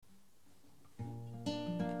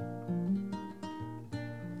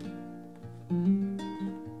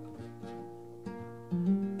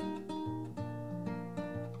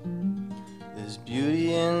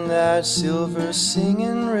that silver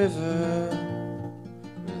singing river.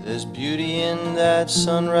 There's beauty in that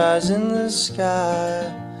sunrise in the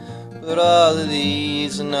sky. But all of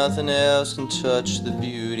these and nothing else can touch the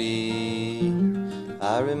beauty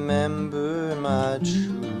I remember in my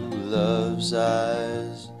true love's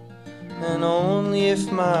eyes. And only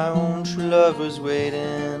if my own true love was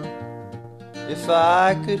waiting, if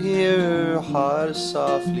I could hear her heart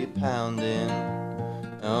softly pounding,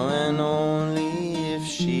 oh, and only if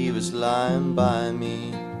she was lying by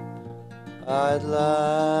me, I'd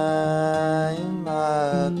lie in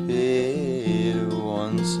my bed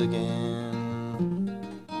once again.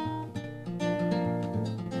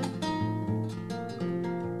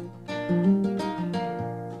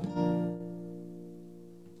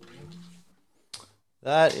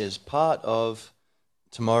 That is part of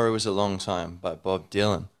Tomorrow Is a Long Time by Bob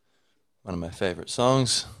Dylan, one of my favorite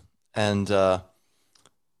songs. And the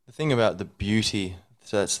thing about the beauty,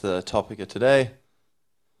 so that's the topic of today.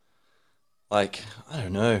 Like, I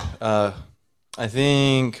don't know. I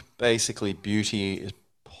think basically beauty is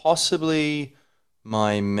possibly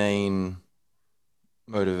my main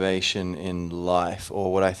motivation in life,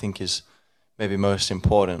 or what I think is maybe most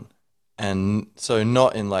important. And so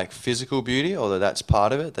not in like physical beauty, although that's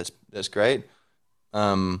part of it, that's great.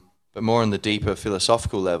 But more on the deeper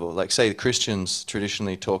philosophical level. Like, say the Christians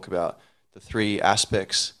traditionally talk about the three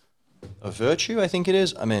aspects of virtue, I think it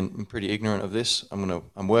is. I mean, I'm pretty ignorant of this.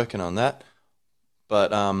 I'm working on that.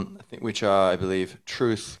 But I think which are, I believe,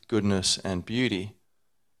 truth, goodness, and beauty.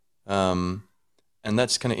 And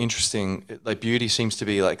that's kind of interesting. Like, beauty seems to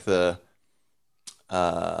be like the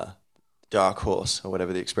dark horse, or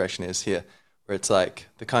whatever the expression is here, where it's like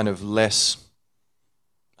the kind of less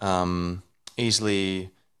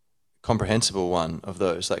easily comprehensible one of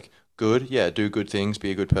those. Like, good, yeah, do good things,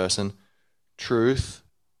 be a good person. Truth,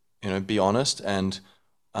 be honest and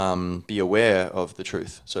be aware of the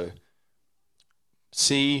truth. So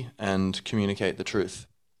see and communicate the truth.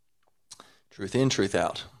 Truth in, truth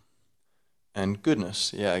out. And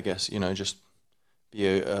goodness, yeah, I guess, just be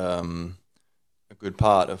a good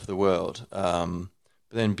part of the world. But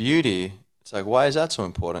then beauty, it's like, why is that so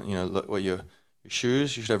important? Look what your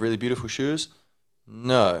shoes, you should have really beautiful shoes.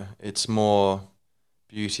 No, it's more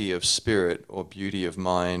beauty of spirit, or beauty of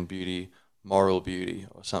mind, moral beauty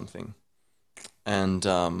or something. And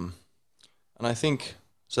I think,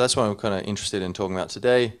 so that's what I'm kind of interested in talking about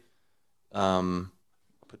today. I'll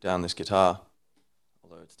put down this guitar,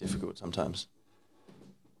 although it's difficult sometimes.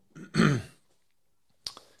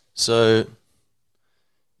 So,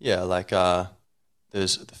 yeah, like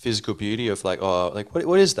there's the physical beauty of like,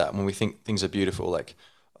 what is that when we think things are beautiful? Like,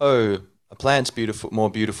 oh, a plant's beautiful, more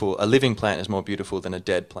beautiful. A living plant is more beautiful than a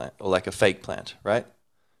dead plant, or like a fake plant, right?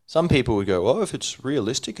 Some people would go, oh, if it's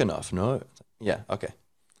realistic enough. No, yeah, okay,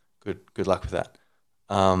 good luck with that.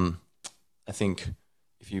 I think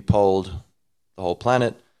if you polled the whole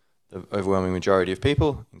planet, the overwhelming majority of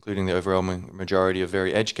people, including the overwhelming majority of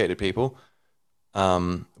very educated people,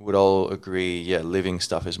 would all agree, yeah, living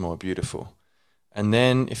stuff is more beautiful. And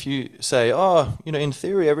then if you say, oh, in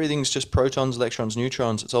theory, everything's just protons, electrons,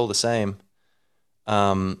 neutrons, it's all the same.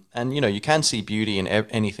 And, you can see beauty in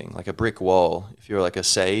anything, like a brick wall. If you're like a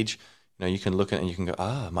sage, you can look at it and you can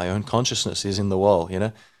go, my own consciousness is in the wall,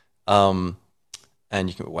 and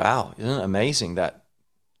you can, wow, isn't it amazing that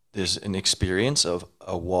there's an experience of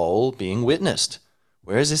a wall being witnessed?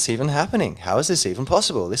 Where is this even happening? How is this even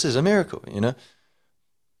possible? This is a miracle,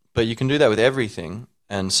 But you can do that with everything.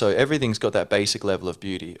 And so everything's got that basic level of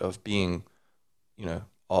beauty of being,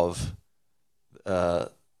 of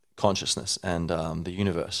consciousness and the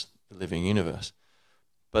universe, the living universe.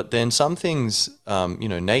 But then some things,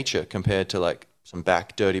 nature compared to like some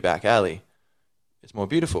dirty back alley, it's more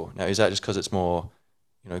beautiful. Now, is that just because it's more,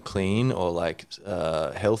 clean or like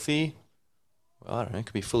healthy? Well, I don't know. It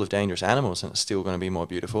could be full of dangerous animals and it's still going to be more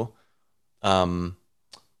beautiful. And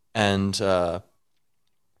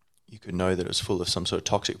you could know that it was full of some sort of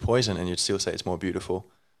toxic poison and you'd still say it's more beautiful.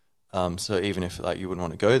 So even if like you wouldn't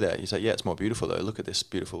want to go there, you say, yeah, it's more beautiful though. Look at this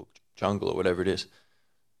beautiful jungle or whatever it is.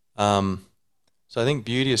 So I think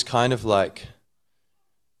beauty is kind of like,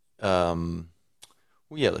 well,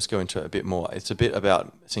 yeah, let's go into it a bit more. It's a bit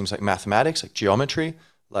about, it seems like mathematics, like geometry.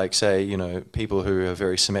 Like say, people who have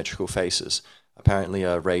very symmetrical faces apparently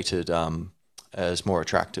are rated as more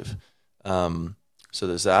attractive. So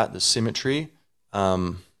there's that, there's symmetry,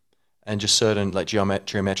 and just certain like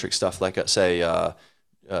geometric stuff, like say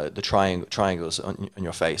the triangles on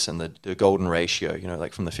your face and the golden ratio,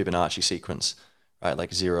 like from the Fibonacci sequence, right?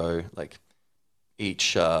 Like 0, like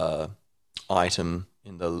each item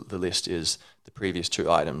in the list is the previous 2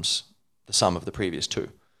 items, the sum of the previous 2.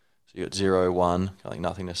 So you got 0, 1, kind of like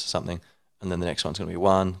nothingness or something, and then the next one's going to be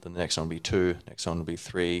 1, then the next one will be 2, next one will be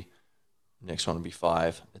 3, next one will be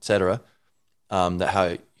 5, etc. That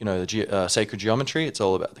how, the sacred geometry, it's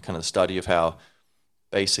all about the kind of study of how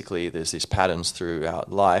basically there's these patterns throughout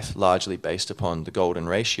life, largely based upon the golden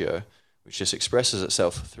ratio, which just expresses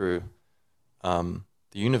itself through the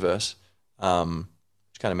universe,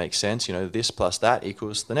 which kind of makes sense. This plus that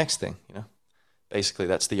equals the next thing. Basically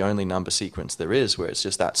that's the only number sequence there is where it's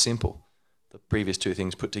just that simple. The previous two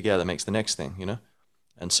things put together makes the next thing.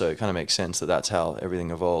 And so it kind of makes sense that that's how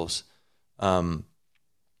everything evolves. But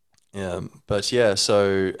yeah,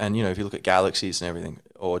 so, and if you look at galaxies and everything,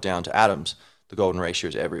 or down to atoms, the golden ratio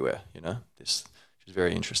is everywhere. This, which is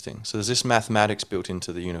very interesting. So there's this mathematics built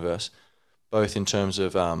into the universe, both in terms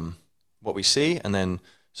of what we see, and then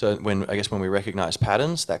so when we recognize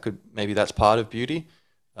patterns, maybe that's part of beauty,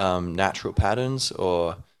 natural patterns,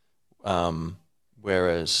 or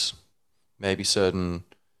whereas maybe certain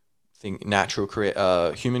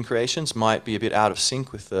human creations might be a bit out of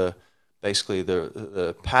sync with the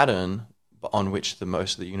pattern on which the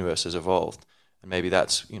most of the universe has evolved, and maybe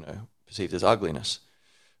that's perceived as ugliness,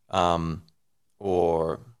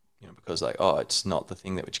 or because it's not the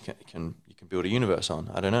thing that which you can build a universe on.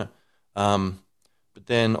 I don't know. But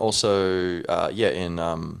then also in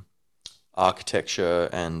architecture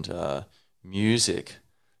and music.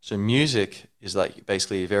 So music is like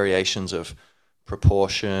basically variations of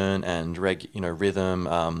proportion and rhythm.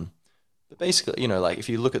 But basically, like if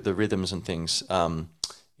you look at the rhythms and things,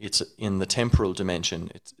 it's in the temporal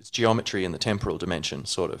dimension. It's geometry in the temporal dimension,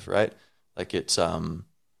 sort of, right? Like it's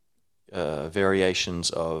variations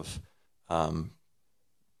of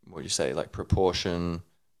what do you say, like proportion,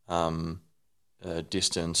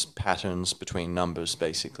 distance, patterns between numbers,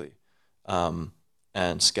 basically, and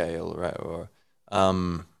scale, right? Or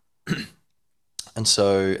and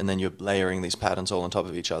then you're layering these patterns all on top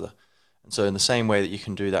of each other. And so in the same way that you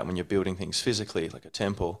can do that when you're building things physically, like a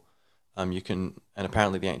temple, you can, and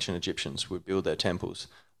apparently the ancient Egyptians would build their temples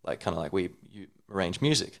like you arrange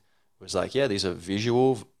music. It was like, yeah, these are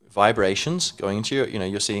visual vibrations going into your,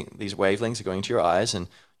 you're seeing these wavelengths are going into your eyes, and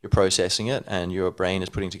you're processing it, and your brain is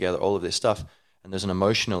putting together all of this stuff. And there's an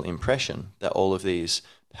emotional impression that all of these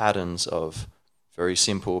patterns of very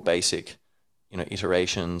simple, basic,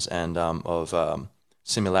 iterations and of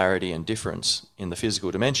similarity and difference in the physical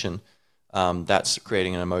dimension, that's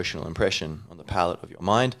creating an emotional impression on the palette of your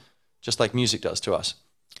mind, just like music does to us.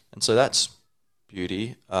 And so that's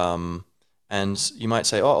beauty. And you might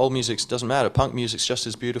say, oh, old music doesn't matter. Punk music's just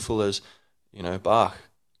as beautiful as, Bach.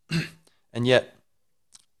 And yet,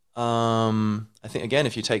 I think, again,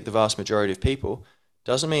 if you take the vast majority of people,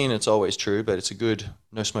 doesn't mean it's always true, but it's a good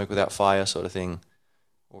no smoke without fire sort of thing,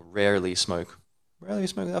 or rarely smoke. Rarely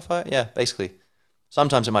smoke without fire? Yeah, basically.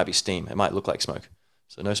 Sometimes it might be steam. It might look like smoke.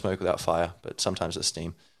 So no smoke without fire, but sometimes it's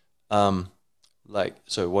steam. So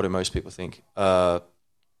what do most people think?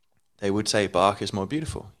 They would say Bach is more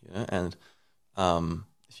beautiful, and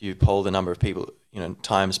if you poll the number of people,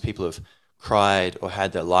 times people have cried or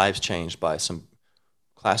had their lives changed by some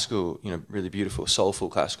classical, really beautiful, soulful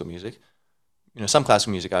classical music. Some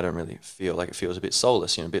classical music I don't really feel like it feels a bit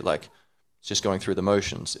soulless, a bit like it's just going through the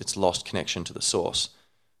motions. It's lost connection to the source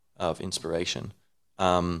of inspiration.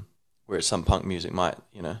 Whereas some punk music might,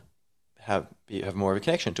 have more of a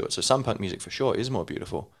connection to it. So some punk music for sure is more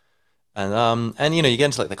beautiful. And you get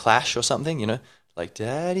into like the Clash or something, like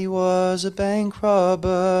Daddy was a bank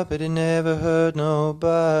robber, but he never hurt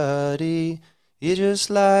nobody. He just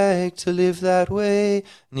liked to live that way,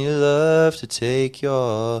 and he loved to take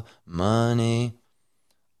your money.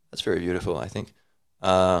 That's very beautiful, I think.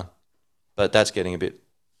 But that's getting a bit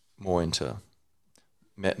more into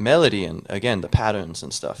melody and, again, the patterns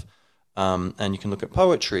and stuff. And you can look at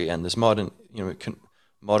poetry, and there's modern,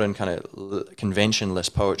 modern kind of conventionless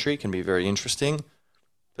poetry can be very interesting,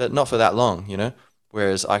 but not for that long,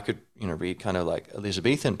 Whereas I could, read kind of like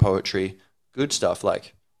Elizabethan poetry, good stuff,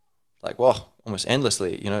 like wow, almost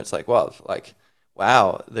endlessly, it's like,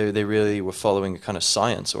 wow, they really were following a kind of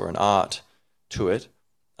science or an art to it.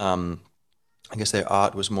 I guess their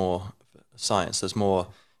art was more science. It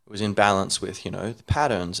was in balance with, the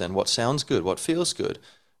patterns and what sounds good, what feels good,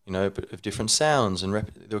 of different sounds, and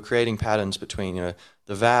they were creating patterns between,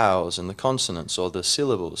 the vowels and the consonants or the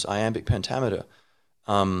syllables, iambic pentameter.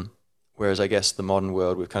 Whereas I guess the modern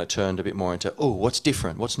world, we've kind of turned a bit more into, oh, what's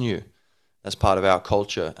different, what's new? That's part of our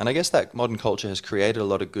culture. And I guess that modern culture has created a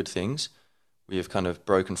lot of good things. We have kind of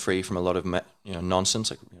broken free from a lot of nonsense,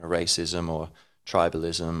 like racism or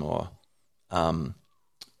tribalism or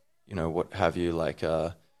what have you, like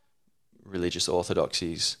religious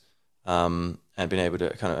orthodoxies, and been able to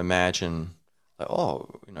kind of imagine, like, oh,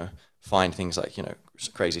 find things like,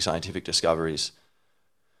 crazy scientific discoveries.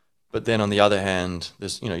 But then on the other hand,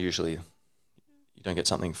 there's, usually you don't get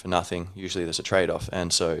something for nothing. Usually there's a trade-off.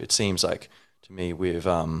 And so it seems like to me we've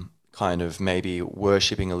kind of maybe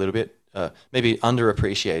worshipping a little bit, maybe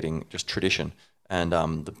underappreciating just tradition and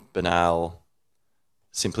the banal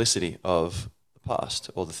simplicity of the past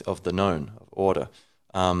or of the known, of order.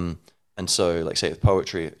 And so, like, say with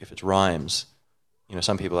poetry, if it's rhymes,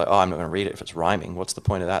 some people are like, oh, I'm not going to read it if it's rhyming. What's the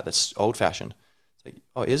point of that? That's old-fashioned. It's like,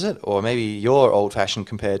 oh, is it? Or maybe you're old-fashioned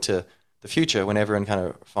compared to the future when everyone kind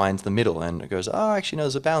of finds the middle and goes, oh, actually, no,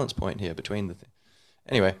 there's a balance point here between the thing.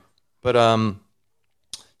 Anyway, but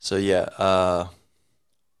so yeah,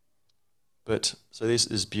 but so this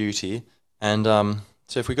is beauty, and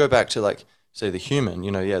so if we go back to, like, say the human,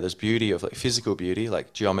 yeah, there's beauty of, like, physical beauty,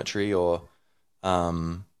 like geometry or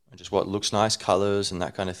just what looks nice, colors and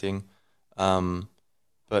that kind of thing.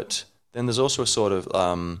 But then there's also a sort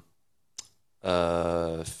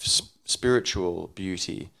of spiritual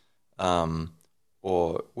beauty,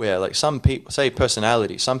 or where, like, some people, say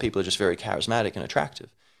personality, some people are just very charismatic and attractive,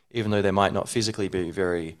 even though they might not physically be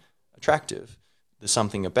very attractive. There's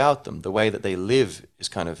something about them. The way that they live is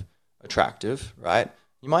kind of attractive, right?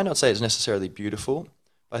 You might not say it's necessarily beautiful,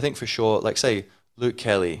 but I think for sure, like, say Luke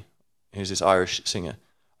Kelly, who's this Irish singer,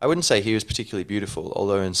 I wouldn't say he was particularly beautiful,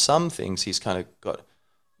 although in some things he's kind of got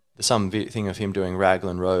some thing of him doing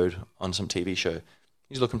Raglan Road on some TV show.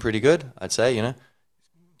 He's looking pretty good, I'd say,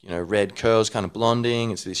 red curls, kind of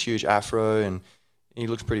blonding. It's this huge afro, and he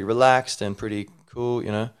looks pretty relaxed and pretty cool,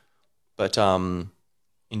 But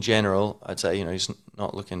in general, I'd say, he's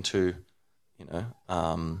not looking too,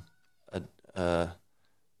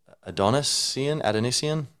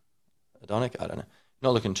 Adonisian, Adonic, I don't know.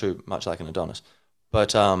 Not looking too much like an Adonis,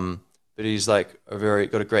 but he's like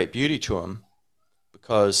got a great beauty to him,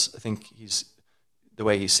 because I think the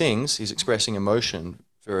way he sings, he's expressing emotion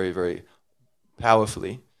very, very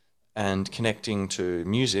powerfully and connecting to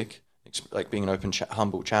music, like being an open,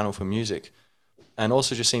 humble channel for music, and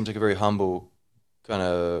also just seems like a very humble, kind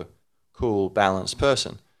of cool, balanced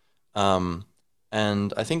person.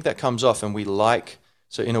 And I think that comes off, and we like,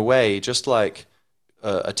 so in a way, just like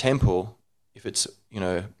a temple, if it's,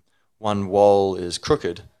 one wall is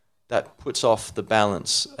crooked, that puts off the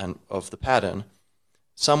balance and of the pattern.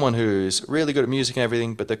 Someone who's really good at music and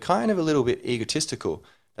everything, but they're kind of a little bit egotistical,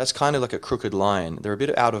 that's kind of like a crooked line. They're a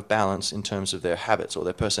bit out of balance in terms of their habits or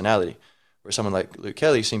their personality. Where someone like Luke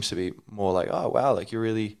Kelly seems to be more like, oh, wow, like you're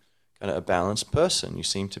really kind of a balanced person. You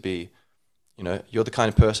seem to be, you're the kind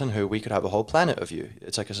of person who we could have a whole planet of you.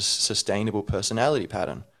 It's like a sustainable personality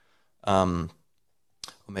pattern. Or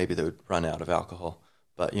maybe they would run out of alcohol,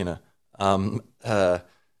 but,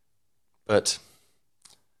 but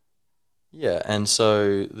yeah, and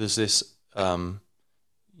so there's this,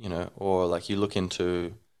 or like you look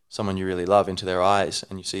into someone you really love, into their eyes,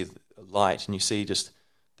 and you see light, and you see just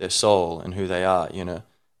their soul and who they are,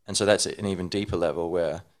 and so that's an even deeper level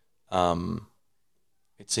where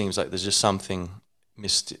it seems like there's just something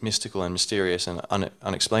mystical and mysterious and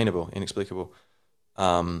unexplainable, inexplicable,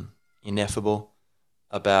 ineffable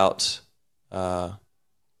about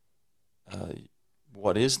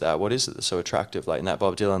what is that? What is it that's so attractive? Like in that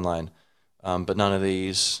Bob Dylan line, but none of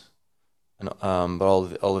these, and but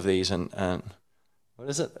all of these, and what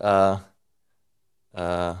is it? But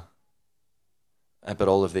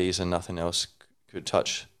all of these and nothing else could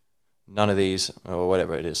touch. None of these, or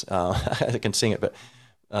whatever it is. I can sing it, but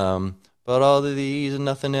all of these and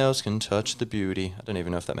nothing else can touch the beauty. I don't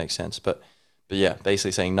even know if that makes sense, but yeah,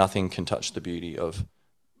 basically saying nothing can touch the beauty of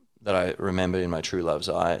that I remember in my true love's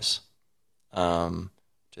eyes. Which I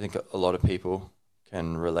think a lot of people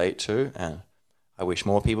can relate to, and I wish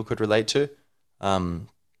more people could relate to. And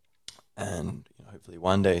hopefully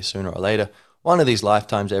one day, sooner or later, one of these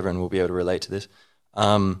lifetimes, everyone will be able to relate to this.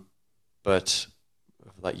 But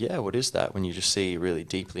like, yeah, what is that when you just see really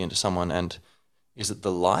deeply into someone? And is it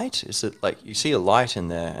the light? Is it like you see a light in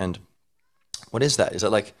there? And what is that? Is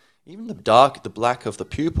it like even the black of the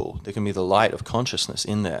pupil? There can be the light of consciousness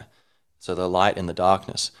in there. So the light in the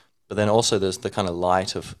darkness. But then also there's the kind of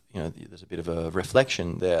light of, there's a bit of a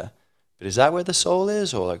reflection there. But is that where the soul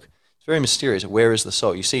is? Or like, it's very mysterious. Where is the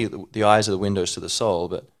soul? You see the eyes are the windows to the soul,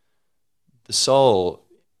 but the soul,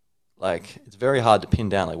 like, it's very hard to pin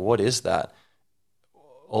down. Like, what is that?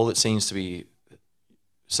 All that seems to be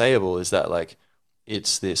sayable is that, like,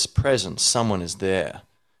 it's this presence. Someone is there.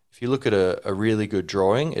 If you look at a really good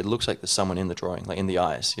drawing, it looks like there's someone in the drawing, like in the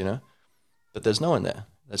eyes, But there's no one there.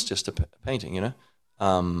 That's just a painting,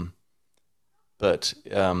 But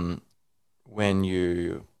when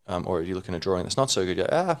you or you look in a drawing that's not so good, you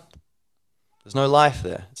go, there's no life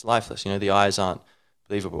there. It's lifeless. The eyes aren't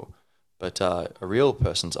believable. But a real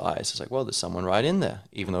person's eyes is like, well, there's someone right in there,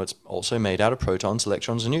 even though it's also made out of protons,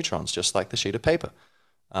 electrons, and neutrons, just like the sheet of paper.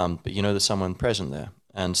 But there's someone present there.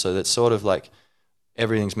 And so that's sort of like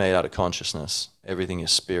everything's made out of consciousness. Everything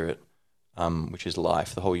is spirit, which is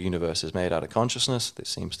life. The whole universe is made out of consciousness. This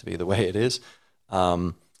seems to be the way it is.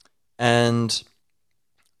 And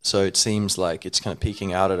so it seems like it's kind of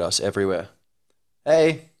peeking out at us everywhere.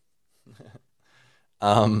 Hey!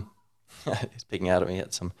 He's peeking out at me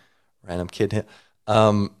at some random kid here.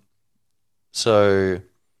 So,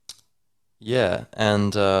 yeah,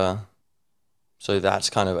 and so that's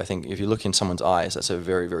kind of, I think, if you look in someone's eyes, that's a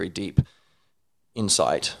very, very deep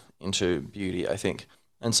insight into beauty, I think.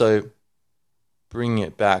 And so bringing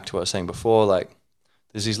it back to what I was saying before, like,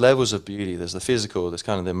 there's these levels of beauty. There's the physical, there's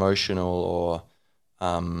kind of the emotional or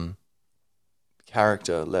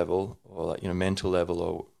character level, or like, mental level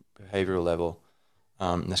or behavioral level.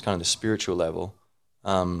 There's kind of the spiritual level.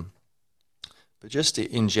 But just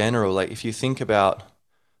in general, like if you think about,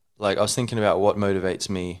 like I was thinking about what motivates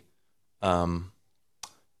me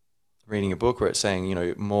reading a book where it's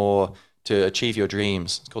saying, more to achieve your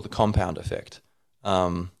dreams. It's called The Compound Effect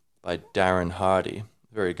by Darren Hardy.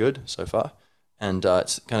 Very good so far. And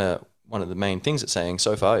it's kind of one of the main things it's saying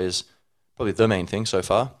so far is, probably the main thing so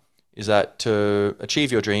far, is that to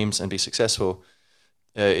achieve your dreams and be successful,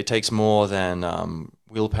 it takes more than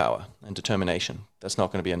willpower and determination. That's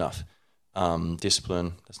not going to be enough.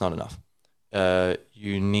 Discipline, that's not enough.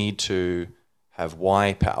 You need to have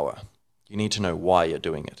why power. You need to know why you're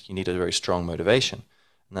doing it. You need a very strong motivation,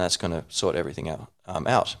 and that's going to sort everything out.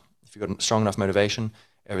 If you've got strong enough motivation,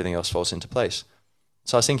 everything else falls into place.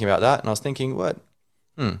 So I was thinking about that, and I was thinking,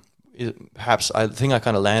 perhaps the thing I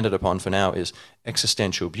kind of landed upon for now is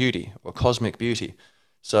existential beauty or cosmic beauty.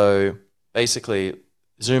 So basically,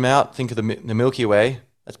 zoom out, think of the Milky Way.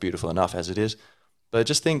 That's beautiful enough as it is. But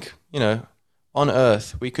just think, on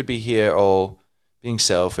Earth, we could be here all being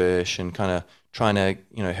selfish and kind of trying to,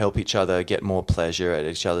 help each other get more pleasure at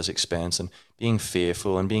each other's expense, and being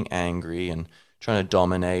fearful and being angry and trying to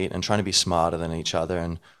dominate and trying to be smarter than each other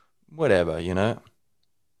and whatever, I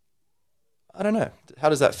don't know. How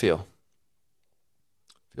does that feel?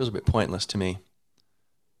 Feels a bit pointless to me.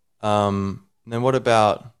 Then what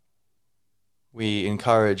about we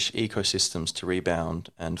encourage ecosystems to rebound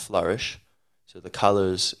and flourish, so the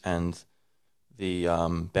colors and the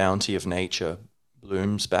bounty of nature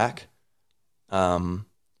blooms back all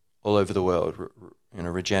over the world,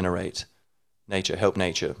 regenerate nature, help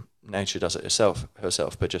nature. Nature does it herself,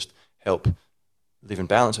 but just help live in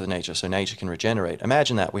balance with nature so nature can regenerate.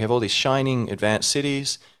 Imagine that. We have all these shining advanced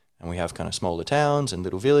cities, and we have kind of smaller towns and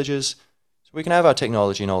little villages. So we can have our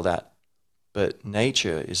technology and all that, but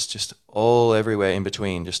nature is just all everywhere in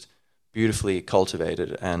between, just beautifully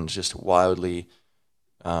cultivated and just wildly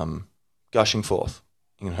gushing forth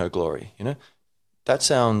in her glory. That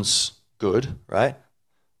sounds good, right?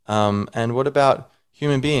 And what about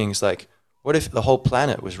human beings? Like, what if the whole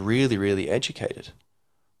planet was really, really educated?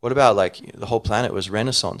 What about like the whole planet was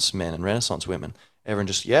Renaissance men and Renaissance women? Everyone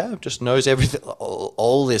just knows everything,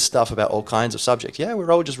 all this stuff about all kinds of subjects. Yeah,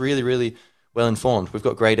 we're all just really, really well informed. We've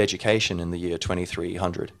got great education in the year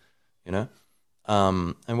 2300,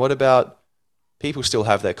 And what about people still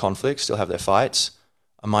have their conflicts, still have their fights?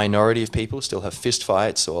 A minority of people still have fist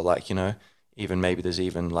fights, or like, even maybe there's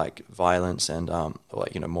even like violence and or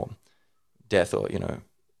like, more death or,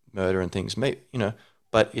 murder and things, maybe,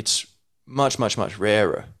 but it's much, much, much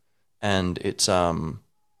rarer. And it's, kind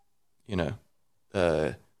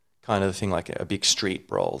of the thing like a big street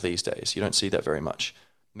brawl these days. You don't see that very much.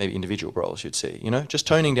 Maybe individual brawls you'd see, just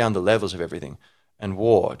toning down the levels of everything. And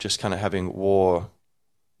war, just kind of having war,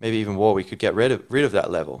 maybe even war, we could get rid of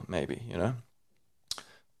that level, maybe,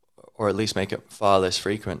 or at least make it far less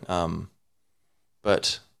frequent.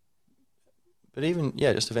 But even,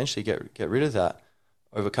 just eventually get rid of that,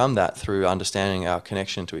 overcome that through understanding our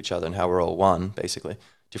connection to each other and how we're all one, basically,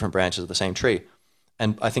 different branches of the same tree.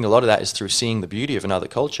 And I think a lot of that is through seeing the beauty of another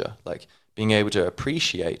culture, like being able to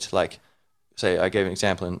appreciate, like, say, I gave an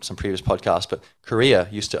example in some previous podcasts, but Korea I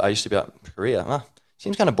used to be like, Korea,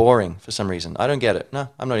 seems kind of boring for some reason. I don't get it. No,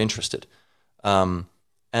 I'm not interested.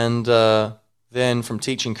 Then from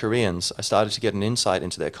teaching Koreans, I started to get an insight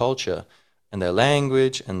into their culture and their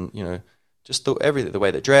language and, just the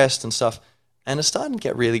way they're dressed and stuff. And it's starting to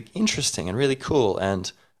get really interesting and really cool,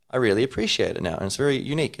 and I really appreciate it now. And it's very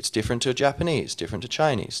unique. It's different to Japanese, different to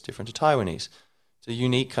Chinese, different to Taiwanese. It's a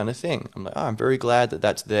unique kind of thing. I'm like, I'm very glad that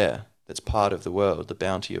that's there. That's part of the world, the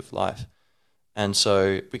bounty of life. And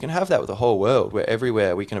so we can have that with the whole world, where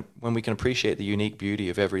everywhere when we can appreciate the unique beauty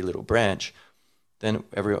of every little branch, then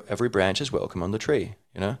every branch is welcome on the tree,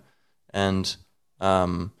 you know? And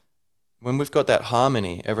um, when we've got that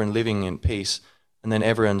harmony, everyone living in peace, and then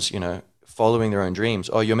everyone's, following their own dreams.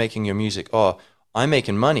 Oh, you're making your music. Oh, I'm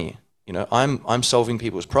making money. I'm solving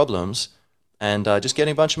people's problems, and just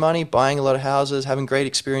getting a bunch of money, buying a lot of houses, having great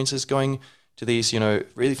experiences, going to these,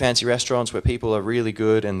 really fancy restaurants where people are really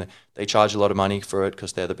good and they charge a lot of money for it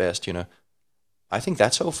because they're the best. I think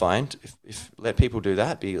that's all fine. If let people do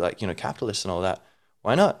that, be like, capitalists and all that.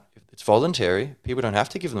 Why not? If it's voluntary. People don't have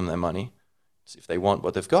to give them their money. If they want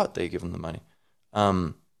what they've got, they give them the money.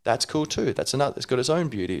 That's cool too. That's another. It's got its own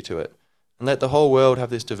beauty to it. And let the whole world have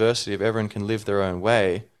this diversity of everyone can live their own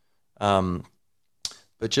way. Um,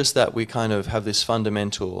 but just that we kind of have this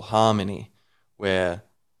fundamental harmony where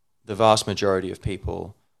the vast majority of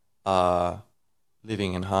people are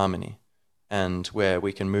living in harmony, and where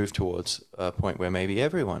we can move towards a point where maybe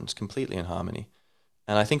everyone's completely in harmony.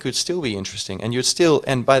 And I think it would still be interesting, and you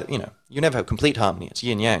never have complete harmony. It's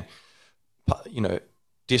yin yang.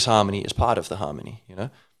 Disharmony is part of the harmony.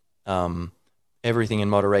 Everything in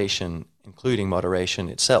moderation, including moderation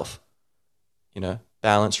itself.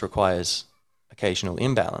 Balance requires occasional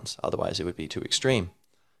imbalance, otherwise it would be too extreme.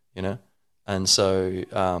 And so,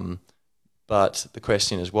 but the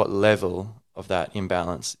question is, what level of that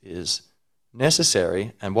imbalance is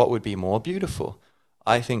necessary, and what would be more beautiful?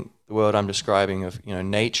 I think the world I'm describing of,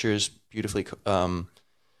 nature is beautifully, not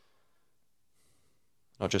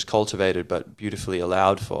just cultivated, but beautifully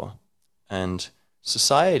allowed for. And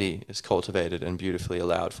society is cultivated and beautifully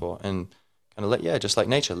allowed for. And kind of just like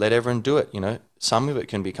nature, let everyone do it. Some of it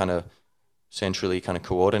can be kind of centrally kind of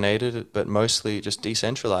coordinated, but mostly just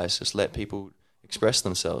decentralized. Just let people express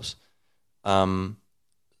themselves. So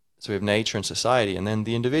we have nature and society, and then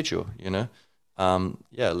the individual.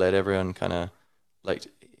 Let everyone kind of, like,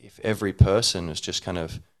 if every person is just kind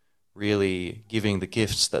of really giving the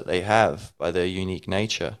gifts that they have by their unique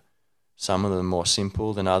nature, some of them more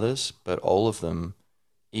simple than others, but all of them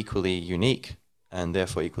equally unique and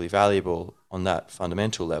therefore equally valuable on that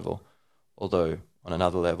fundamental level. Although on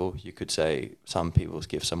another level, you could say some people's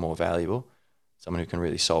gifts are more valuable. Someone who can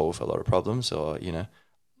really solve a lot of problems, or,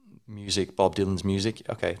 music, Bob Dylan's music,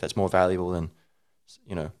 okay, that's more valuable than,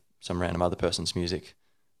 some random other person's music.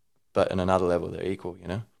 But on another level, they're equal.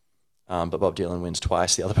 But Bob Dylan wins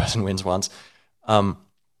twice, the other person wins once. But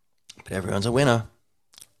everyone's a winner.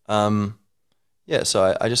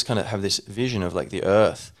 So I just kind of have this vision of, like, the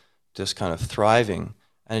earth just kind of thriving,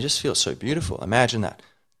 and it just feels so beautiful. Imagine that,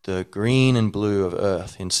 the green and blue of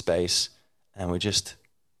earth in space, and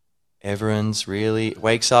everyone's really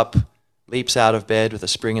wakes up, leaps out of bed with a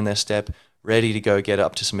spring in their step, ready to go get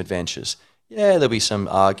up to some adventures. Yeah, there'll be some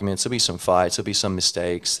arguments, there'll be some fights, there'll be some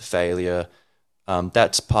mistakes, failure.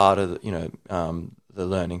 That's part of the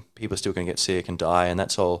learning. People are still going to get sick and die, and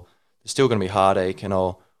that's all. There's still going to be heartache and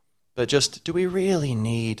all. But just, do we really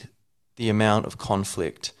need the amount of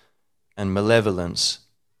conflict and malevolence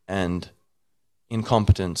and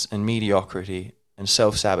incompetence and mediocrity and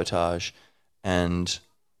self-sabotage and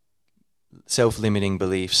self-limiting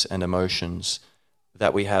beliefs and emotions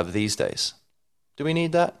that we have these days? Do we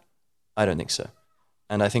need that? I don't think so.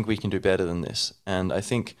 And I think we can do better than this. And I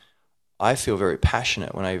feel very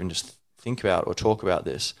passionate when I even just think about or talk about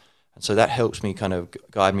this. And so that helps me kind of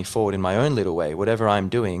guide me forward in my own little way. Whatever I'm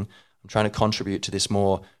doing, I'm trying to contribute to this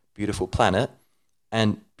more beautiful planet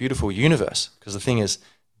and beautiful universe. Because the thing is,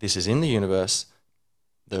 this is in the universe.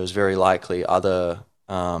 There's very likely other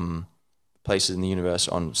places in the universe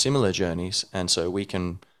on similar journeys. And so we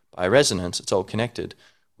can, by resonance, it's all connected.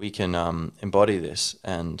 We can embody this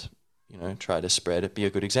and, try to spread it, be a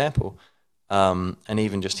good example. And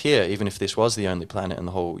even just here, even if this was the only planet in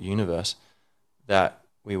the whole universe, that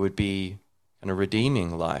we would be kind of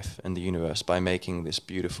redeeming life and the universe by making this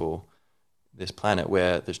beautiful, this planet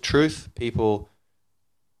where there's truth, people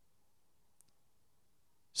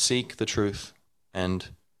seek the truth and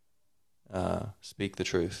speak the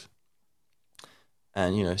truth,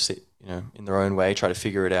 and in their own way try to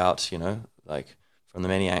figure it out. Like from the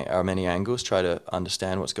many angles, try to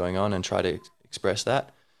understand what's going on and try to express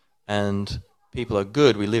that. And people are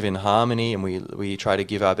good. We live in harmony, and we try to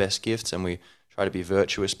give our best gifts, and we try to be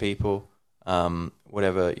virtuous people,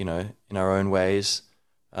 whatever, in our own ways.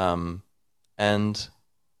 And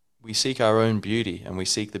we seek our own beauty, and we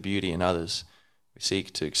seek the beauty in others. We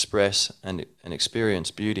seek to express and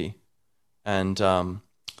experience beauty. And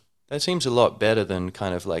that seems a lot better than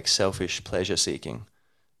kind of like selfish pleasure seeking.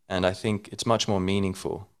 And I think it's much more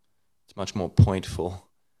meaningful. It's much more pointful.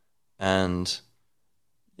 And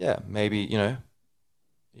yeah, maybe,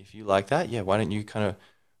 if you like that, yeah, why don't you kind of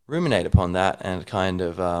ruminate upon that and kind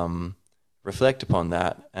of reflect upon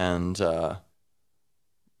that and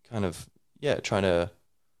kind of, yeah, trying to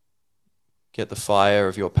get the fire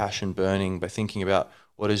of your passion burning by thinking about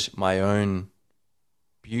what is my own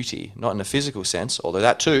beauty, not in a physical sense, although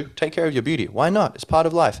that too, take care of your beauty. Why not? It's part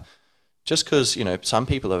of life. Just because, some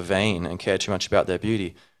people are vain and care too much about their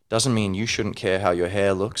beauty doesn't mean you shouldn't care how your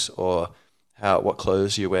hair looks or what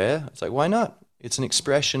clothes you wear. It's like, why not? It's an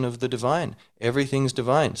expression of the divine. Everything's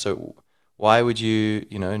divine. So why would you,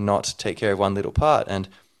 not take care of one little part? And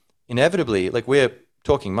inevitably, like we're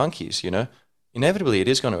talking monkeys, inevitably it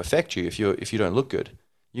is going to affect you if you don't look good.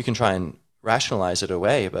 You can try and rationalize it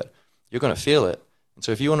away, but you're going to feel it. And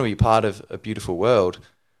so if you want to be part of a beautiful world,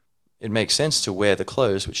 it makes sense to wear the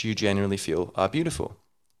clothes which you genuinely feel are beautiful.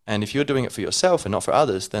 And if you're doing it for yourself and not for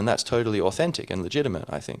others, then that's totally authentic and legitimate,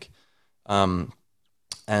 I think. And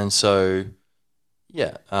so,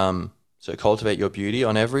 yeah, so cultivate your beauty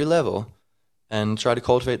on every level and try to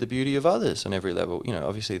cultivate the beauty of others on every level.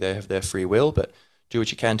 Obviously they have their free will, but do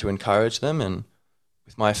what you can to encourage them. And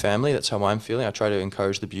with my family, that's how I'm feeling. I try to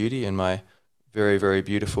encourage the beauty in my very, very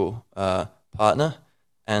beautiful partner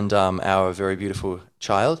and our very beautiful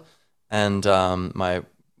child and my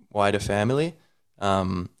wider family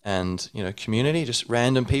and, community, just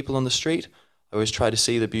random people on the street. I always try to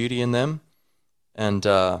see the beauty in them and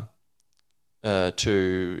to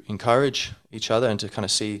encourage each other and to kind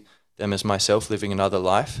of see them as myself living another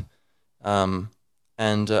life.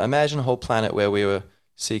 And imagine a whole planet where we were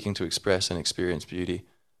seeking to express and experience beauty.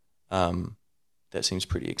 That seems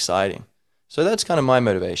pretty exciting. So that's kind of my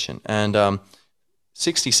motivation. And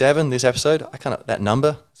 67, this episode, that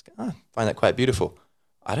number, I find that quite beautiful.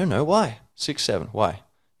 I don't know why. 67, why?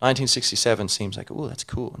 1967 seems like, oh, that's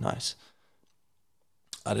cool, nice.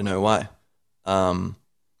 I don't know why.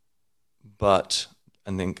 But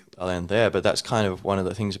I think I'll end there. But that's kind of one of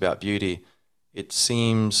the things about beauty. It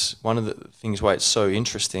seems one of the things why it's so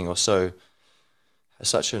interesting or has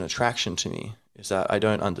such an attraction to me is that I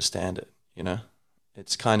don't understand it,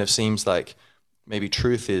 It's kind of seems like maybe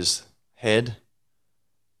truth is head,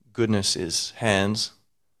 goodness is hands,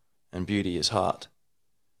 and beauty is heart.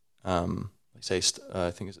 They say,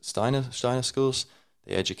 I think it's Steiner schools,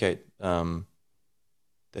 they educate the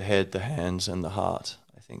head, the hands, and the heart,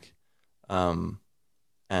 I think.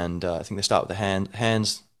 And I think they start with the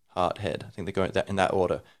hands, heart, head. I think they go in that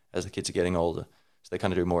order as the kids are getting older. So they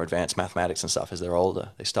kind of do more advanced mathematics and stuff as they're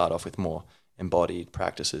older. They start off with more embodied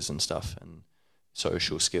practices and stuff and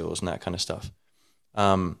social skills and that kind of stuff.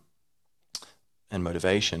 And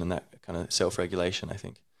motivation and that kind of self-regulation, I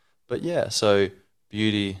think. But yeah, so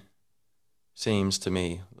beauty seems to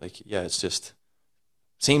me like, yeah, it's just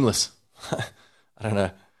seamless. I don't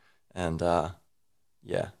know. And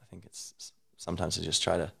yeah, I think it's sometimes I just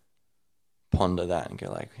try to ponder that and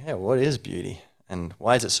go like, yeah, what is beauty? And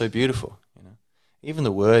why is it so beautiful? Even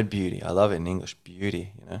the word beauty, I love it in English,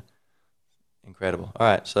 beauty, incredible. All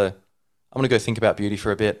right, so I'm going to go think about beauty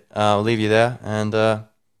for a bit. I'll leave you there and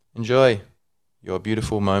enjoy your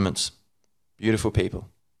beautiful moments. Beautiful people.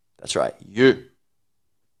 That's right, you.